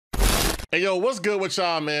Hey, yo, what's good with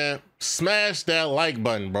y'all, man? Smash that like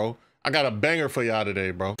button, bro. I got a banger for y'all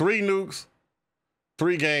today, bro. 3 nukes,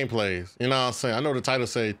 3 gameplays. You know what I'm saying? I know the title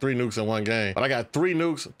say 3 nukes in 1 game, but I got 3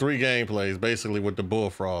 nukes, 3 gameplays, basically with the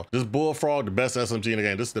Bullfrog. This Bullfrog, the best SMG in the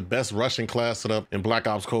game. This is the best Russian class setup in Black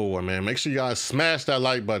Ops Cold War, man. Make sure you guys smash that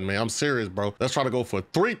like button, man. I'm serious, bro. Let's try to go for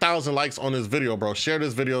 3,000 likes on this video, bro. Share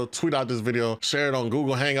this video, tweet out this video, share it on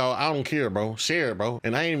Google Hangout. I don't care, bro. Share it, bro.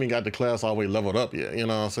 And I ain't even got the class all the way leveled up yet. You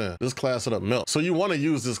know what I'm saying? This class setup melts. So you want to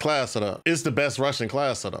use this class setup. It's the best Russian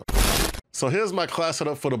class setup. So here's my class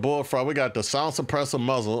setup for the Bullfrog. We got the sound suppressor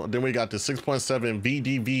muzzle. Then we got the 6.7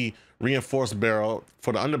 VDV reinforced barrel.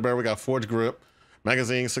 For the underbarrel, we got forged grip.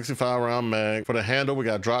 Magazine, 65 round mag. For the handle, we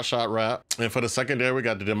got drop shot wrap. And for the secondary, we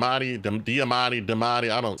got the Diamati,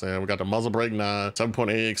 I don't say. We got the muzzle brake 9,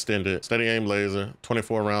 7.8 extended, steady aim laser,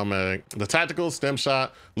 24 round mag. The tactical, stem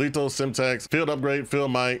shot, lethal, Simtex, field upgrade,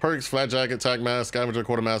 field mic, perks, flat jacket, tac mask, scavenger,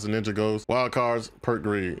 quartermaster, ninja ghost, wild cards, perk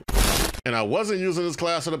greed. And I wasn't using this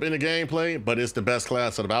class setup in the gameplay, but it's the best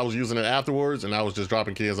class setup. I was using it afterwards, and I was just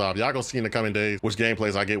dropping kids off. Y'all gonna see in the coming days which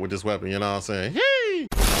gameplays I get with this weapon, you know what I'm saying? Yay!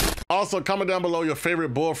 Also, comment down below your favorite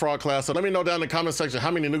Bullfrog class. So let me know down in the comment section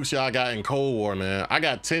how many nukes y'all got in Cold War, man. I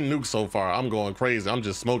got 10 nukes so far. I'm going crazy. I'm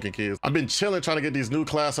just smoking, kids. I've been chilling trying to get these new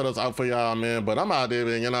class setups out for y'all, man. But I'm out there,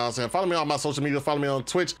 man. You know what I'm saying? Follow me on my social media. Follow me on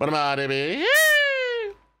Twitch. But I'm out there, man. Yay!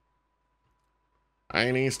 I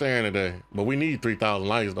ain't even staring today. But we need 3,000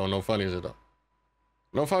 likes, though. No funny shit, though.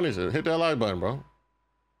 No funny shit. Hit that like button, bro.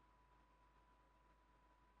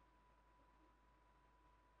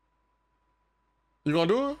 You gonna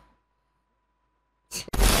do it?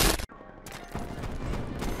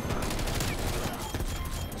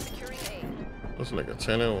 This nigga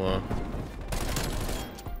 10 and 1.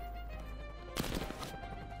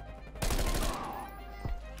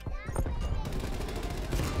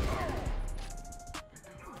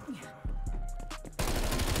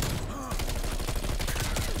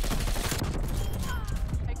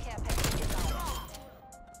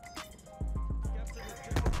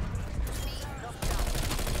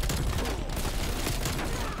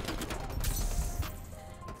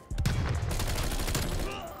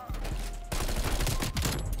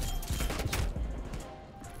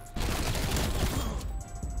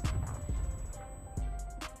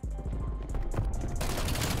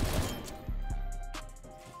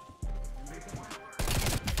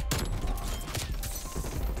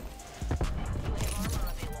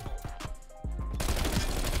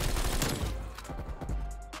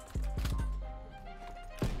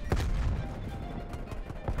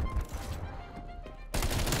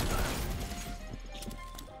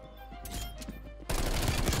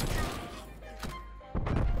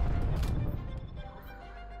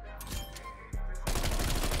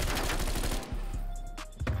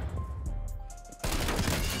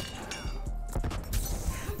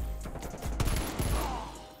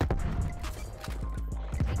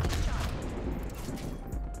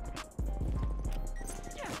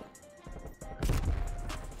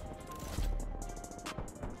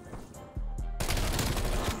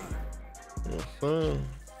 Fun.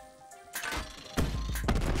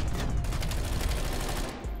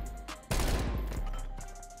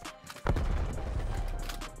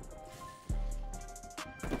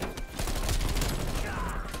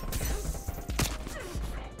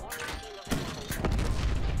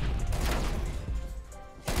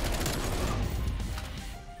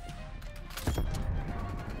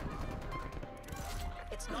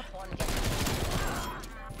 It's not one game.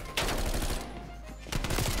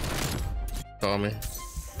 Call me.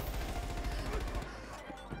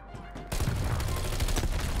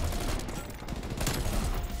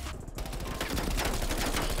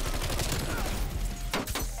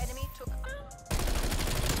 Enemy took.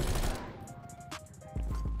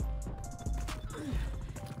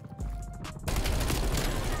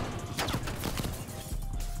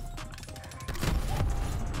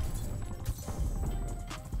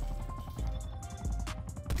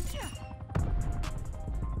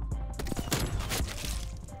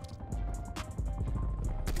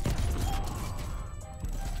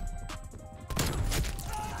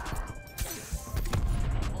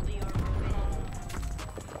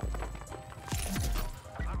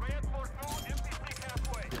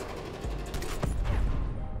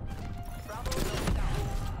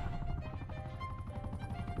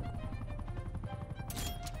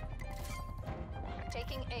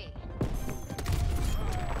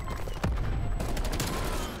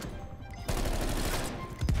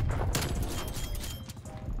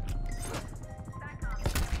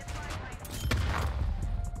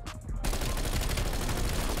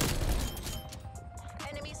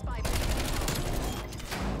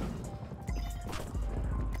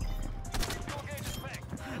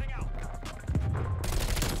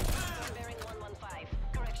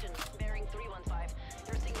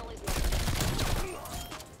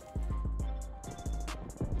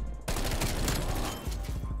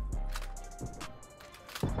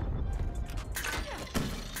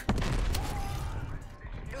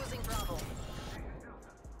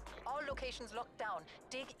 Locations locked down.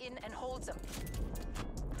 Dig in and hold them.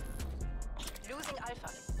 Losing Alpha.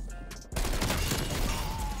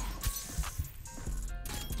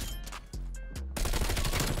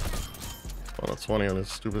 Oh, that's 20 on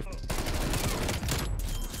this stupid.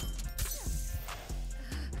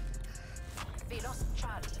 We lost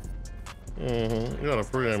Charlie. You got a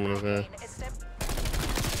free aim in his hand.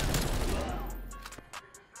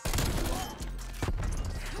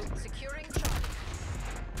 Securing Charlie.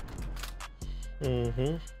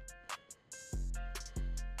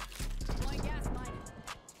 Deploying gas mine.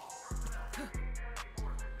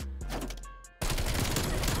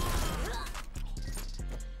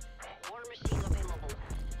 War machine available.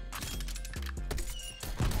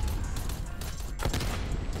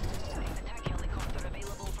 Attack helicopter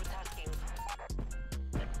available for tasking.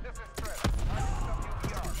 This is Fred.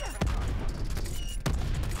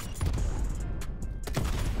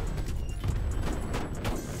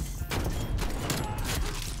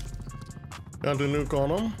 Got the nuke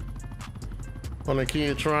on him. On the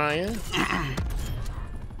kid trying.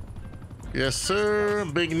 Yes, sir.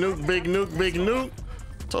 Big nuke, big nuke, big nuke.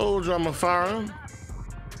 Told you I'ma fire him.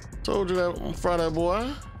 Told you that I'm gonna fire that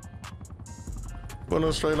boy. Put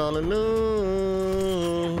him straight on the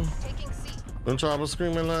nuke. Taking C. Them choppers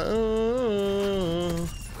screaming like,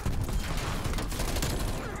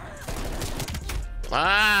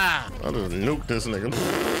 Ah! I just nuked this nigga.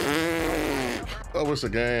 I wish the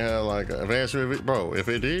game had like an advanced review. Bro, if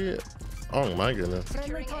it did, oh my goodness.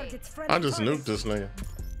 I just nuked this nigga.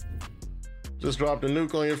 Just dropped a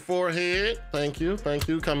nuke on your forehead. Thank you,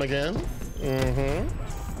 come again.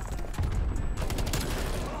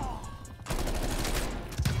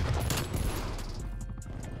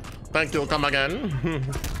 Thank you, come again.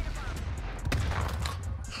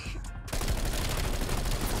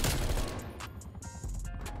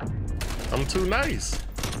 I'm too nice.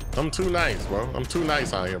 I'm too nice, bro. I'm too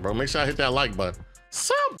nice out here, bro. Make sure I hit that like button.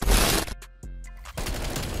 Sup?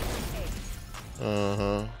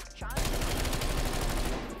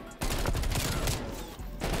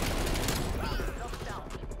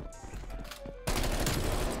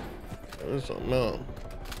 There's something else.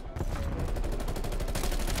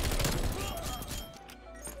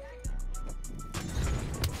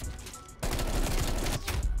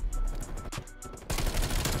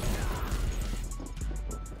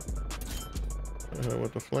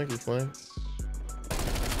 With the flanky flank.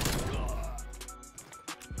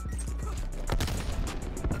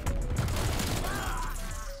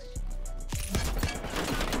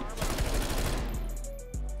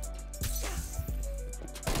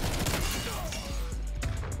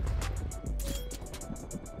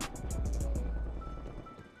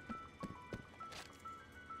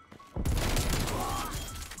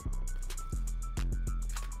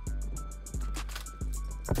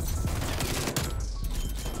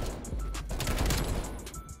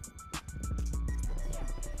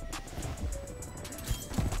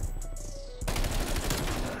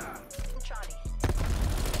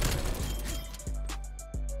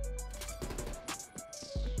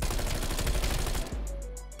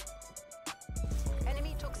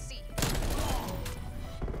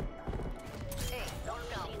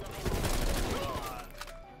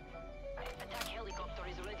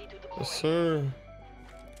 Yes, sir.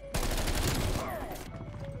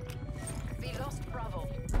 We lost Bravo.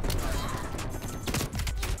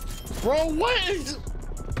 Bro, what is...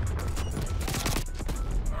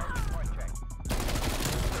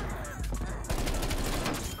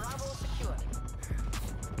 Bravo secure.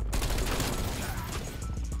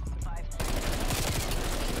 5.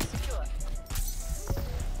 Secure.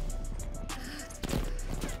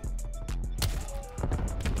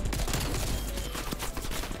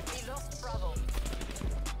 We lost Bravo.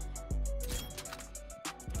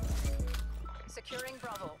 Securing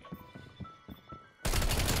Bravo.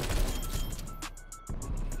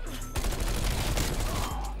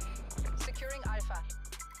 Securing Alpha.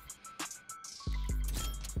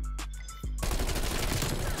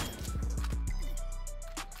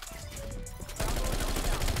 Bravo locked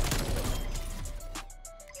down.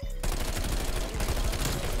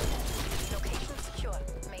 Location secure.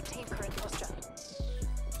 Maintain current posture.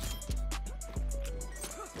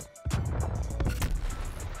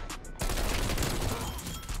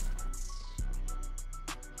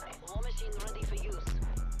 War machine ready for use.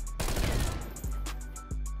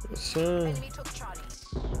 Yes, sir. Enemy took Charlie.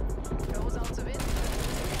 Those out of it.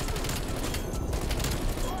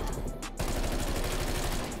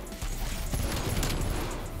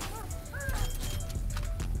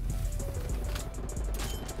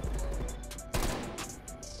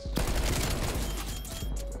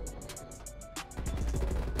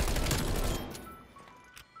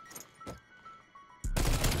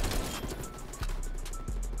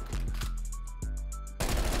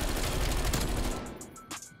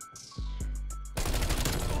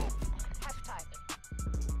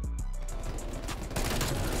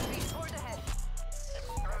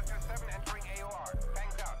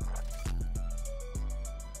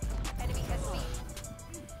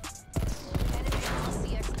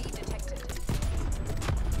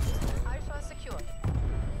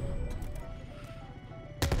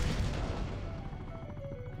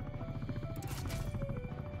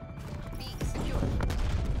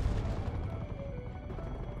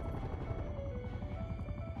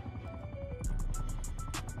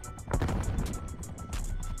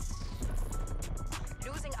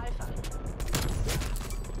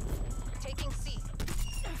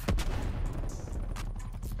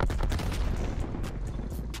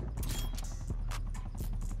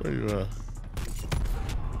 Where you at?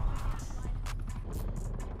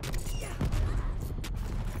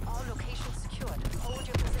 All locations secured. Hold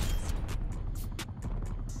your positions.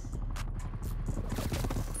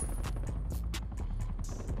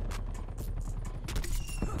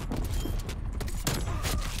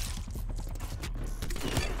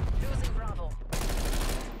 Losing Bravo.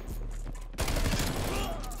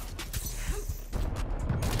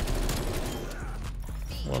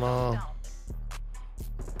 One on. Down.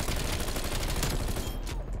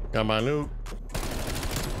 Got my nuke.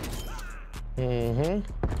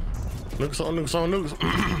 Nukes on nukes on nukes.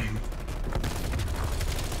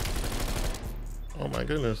 Oh my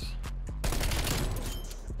goodness.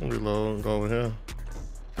 Reload and go over here.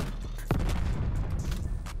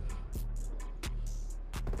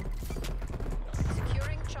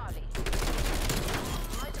 Securing Charlie.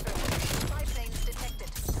 Multiple spy planes detected.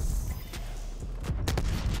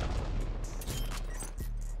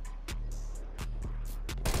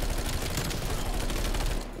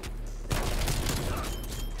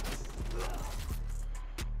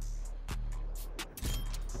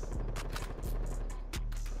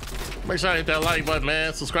 Make sure I hit that like button,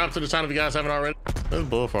 man. Subscribe to the channel if you guys haven't already. This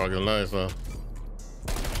Bullfrog is nice, though.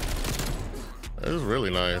 It's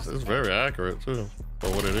really nice. It's very accurate, too, for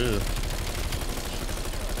what it is.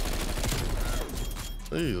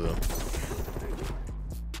 Jesus.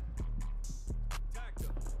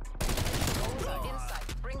 Goals are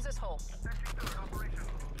inside. Brings us home.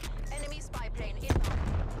 Enemy spy plane inbound.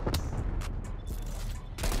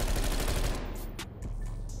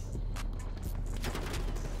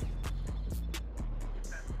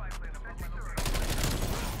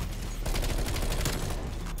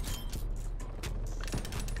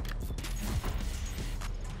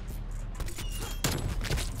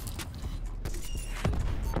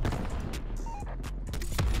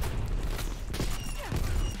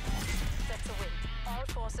 That's a win. All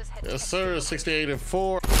forces head Yes, sir. 68 and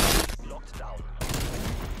 4. Locked down.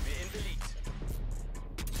 We're in the lead.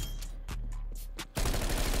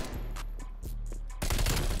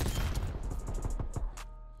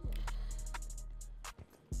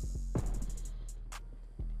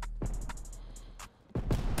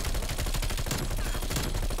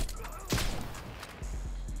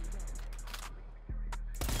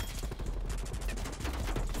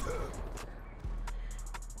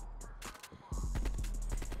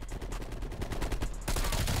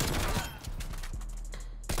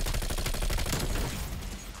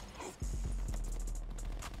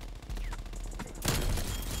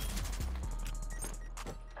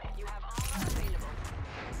 You have armor available.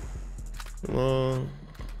 Come on.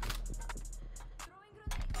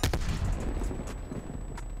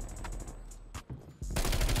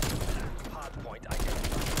 Hard point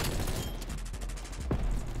identified.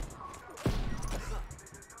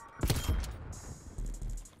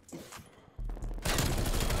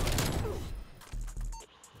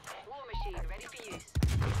 War machine ready for use.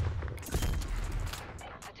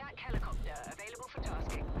 Attack helicopter available for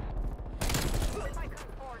tasking.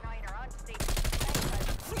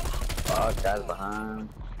 Fuck, guys behind.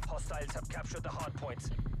 Hostiles have captured the hard points.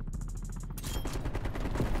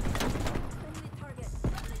 Hard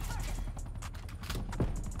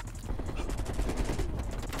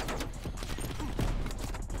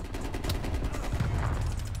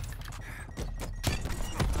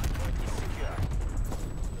point is secure.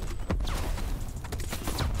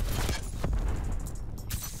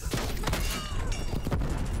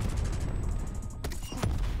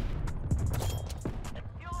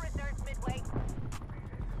 Fuel reserves midway.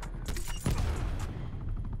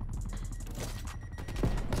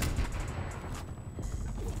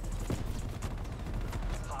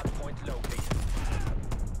 Hard point located.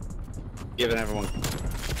 Giving everyone.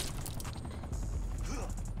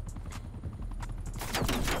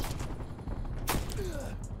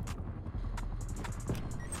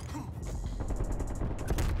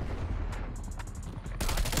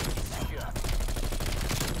 Secure.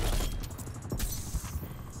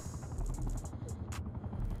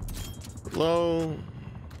 Low.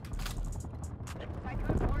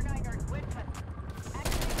 Tycoon 49er Whitman.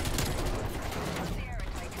 Sierra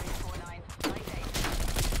Tycoon 49.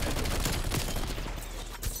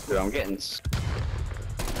 9-8. Dude, I'm getting.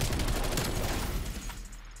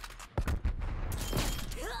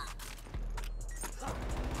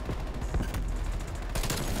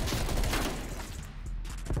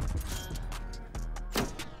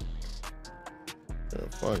 Yeah,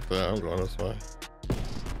 fuck that. I'm going this way.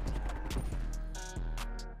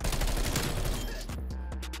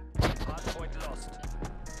 Hard point lost.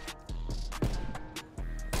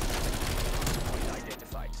 Point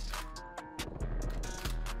identified.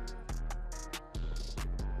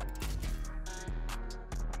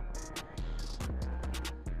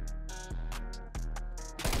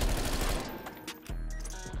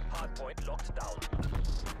 point locked down.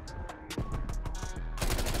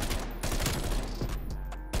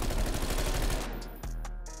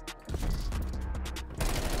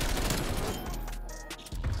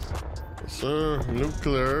 Yes, sir.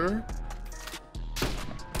 Nuclear.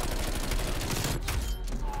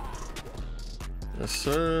 Yes,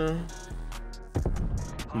 sir.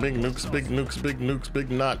 Big nukes, big nukes, big nukes, big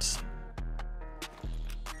nuts.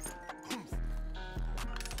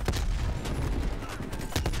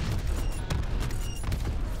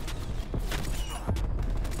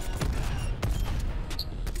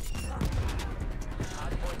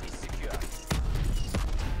 Hardpoint is secure.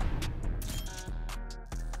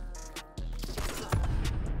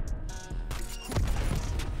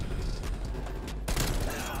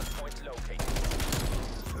 Hardpoint located.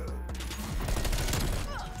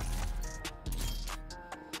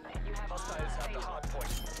 Hostiles have the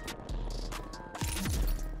hardpoint.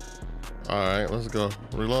 All right, let's go.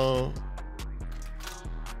 Reload.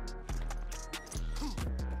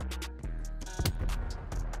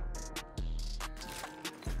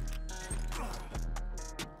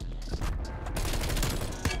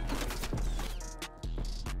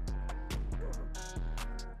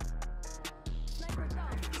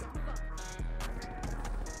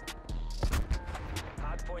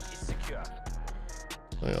 Hardpoint is secure.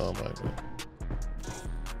 They all back there.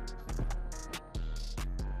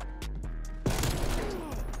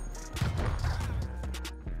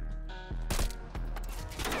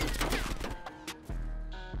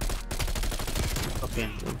 Okay,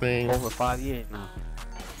 Bing. over 5 years now.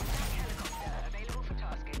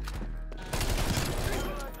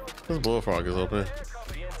 This Bullfrog is open.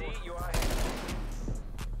 BND, you are ahead.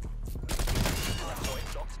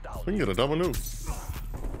 Hardpoint locked down. We can get a double nuke.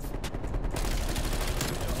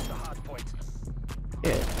 The hardpoint.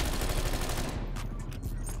 Yeah.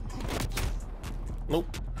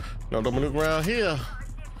 Nope. No double nuke around here.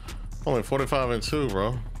 Only 45 and 2,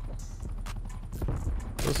 bro.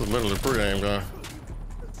 This is literally pre-aim, guy.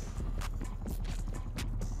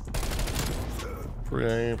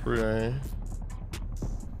 Pre-aim, pre-aim.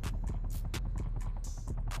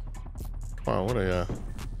 Come on, what are y'all?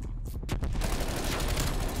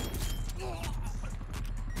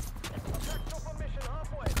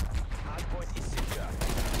 Hardpoint is secure.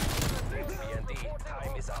 BND,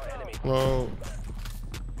 time is our enemy. Hello.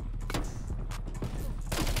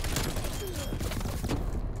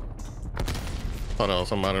 Thought that was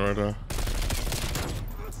somebody right there.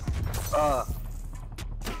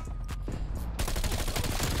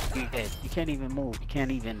 You can't even move. You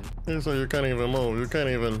can't even. Yeah, so you can't even move. You can't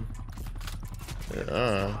even.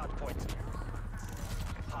 Yeah. Hardpoint.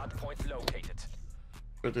 Hardpoint located.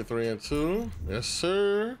 53 and 2. Yes,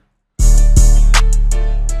 sir.